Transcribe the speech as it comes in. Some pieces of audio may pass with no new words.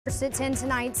First at 10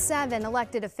 tonight, 7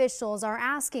 elected officials are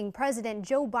asking President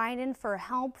Joe Biden for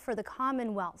help for the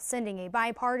Commonwealth, sending a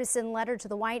bipartisan letter to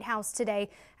the White House today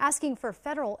asking for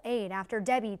federal aid after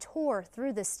Debby tore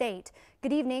through the state.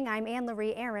 Good evening. I'm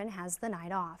Anne-Marie. Aaron has the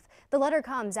night off. The letter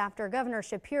comes after Governor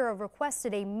Shapiro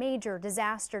requested a major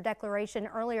disaster declaration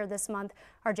earlier this month.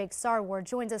 Our Jake Sarwar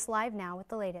joins us live now with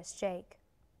the latest. Jake.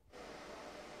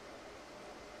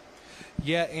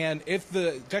 Yeah, and if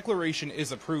the declaration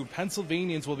is approved,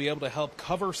 Pennsylvanians will be able to help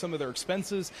cover some of their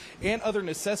expenses and other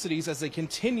necessities as they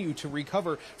continue to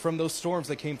recover from those storms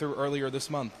that came through earlier this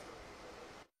month.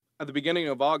 At the beginning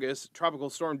of August,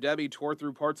 Tropical Storm Debby tore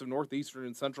through parts of Northeastern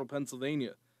and Central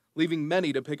Pennsylvania, leaving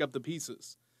many to pick up the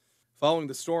pieces. Following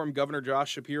the storm, Governor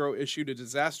Josh Shapiro issued a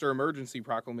disaster emergency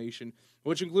proclamation,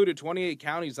 which included 28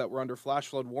 counties that were under flash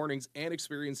flood warnings and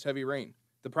experienced heavy rain.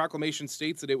 The proclamation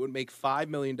states that it would make $5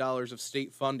 million of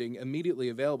state funding immediately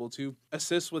available to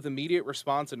assist with immediate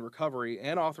response and recovery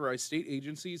and authorize state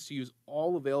agencies to use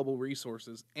all available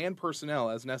resources and personnel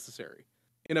as necessary.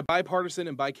 In a bipartisan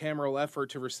and bicameral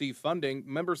effort to receive funding,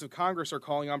 members of Congress are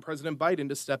calling on President Biden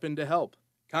to step in to help.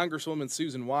 Congresswoman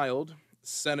Susan Wild,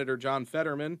 Senator John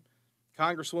Fetterman,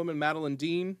 Congresswoman Madeline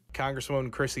Dean,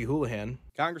 Congresswoman Chrissy Houlihan,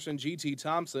 Congressman G.T.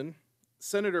 Thompson,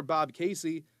 Senator Bob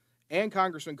Casey, and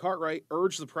Congressman Cartwright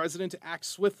urged the president to act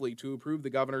swiftly to approve the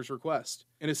governor's request.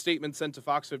 In a statement sent to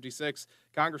Fox 56,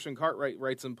 Congressman Cartwright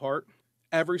writes in part,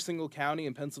 "Every single county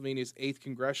in Pennsylvania's 8th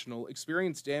Congressional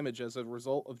experienced damage as a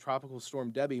result of Tropical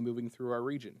Storm Debby moving through our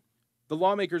region. The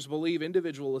lawmakers believe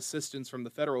individual assistance from the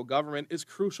federal government is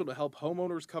crucial to help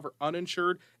homeowners cover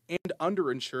uninsured and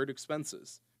underinsured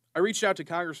expenses." I reached out to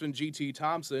Congressman G.T.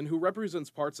 Thompson, who represents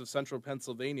parts of central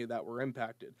Pennsylvania that were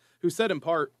impacted, who said in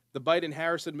part, "The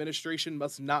Biden-Harris administration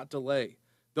must not delay.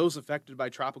 Those affected by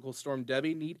Tropical Storm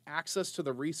Debby need access to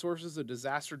the resources a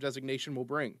disaster designation will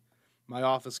bring. My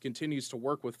office continues to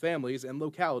work with families and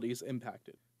localities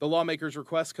impacted." The lawmakers'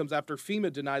 request comes after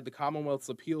FEMA denied the Commonwealth's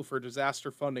appeal for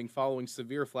disaster funding following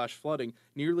severe flash flooding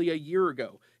nearly a year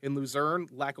ago in Luzerne,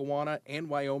 Lackawanna, and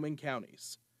Wyoming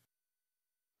counties.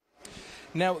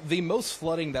 Now, the most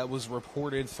flooding that was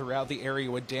reported throughout the area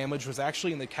with damage was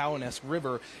actually in the Cowanesque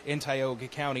River in Tioga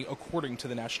County, according to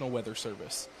the National Weather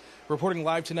Service. Reporting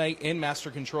live tonight in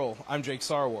Master Control, I'm Jake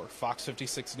Sarwar, Fox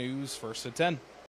 56 News, First at 10.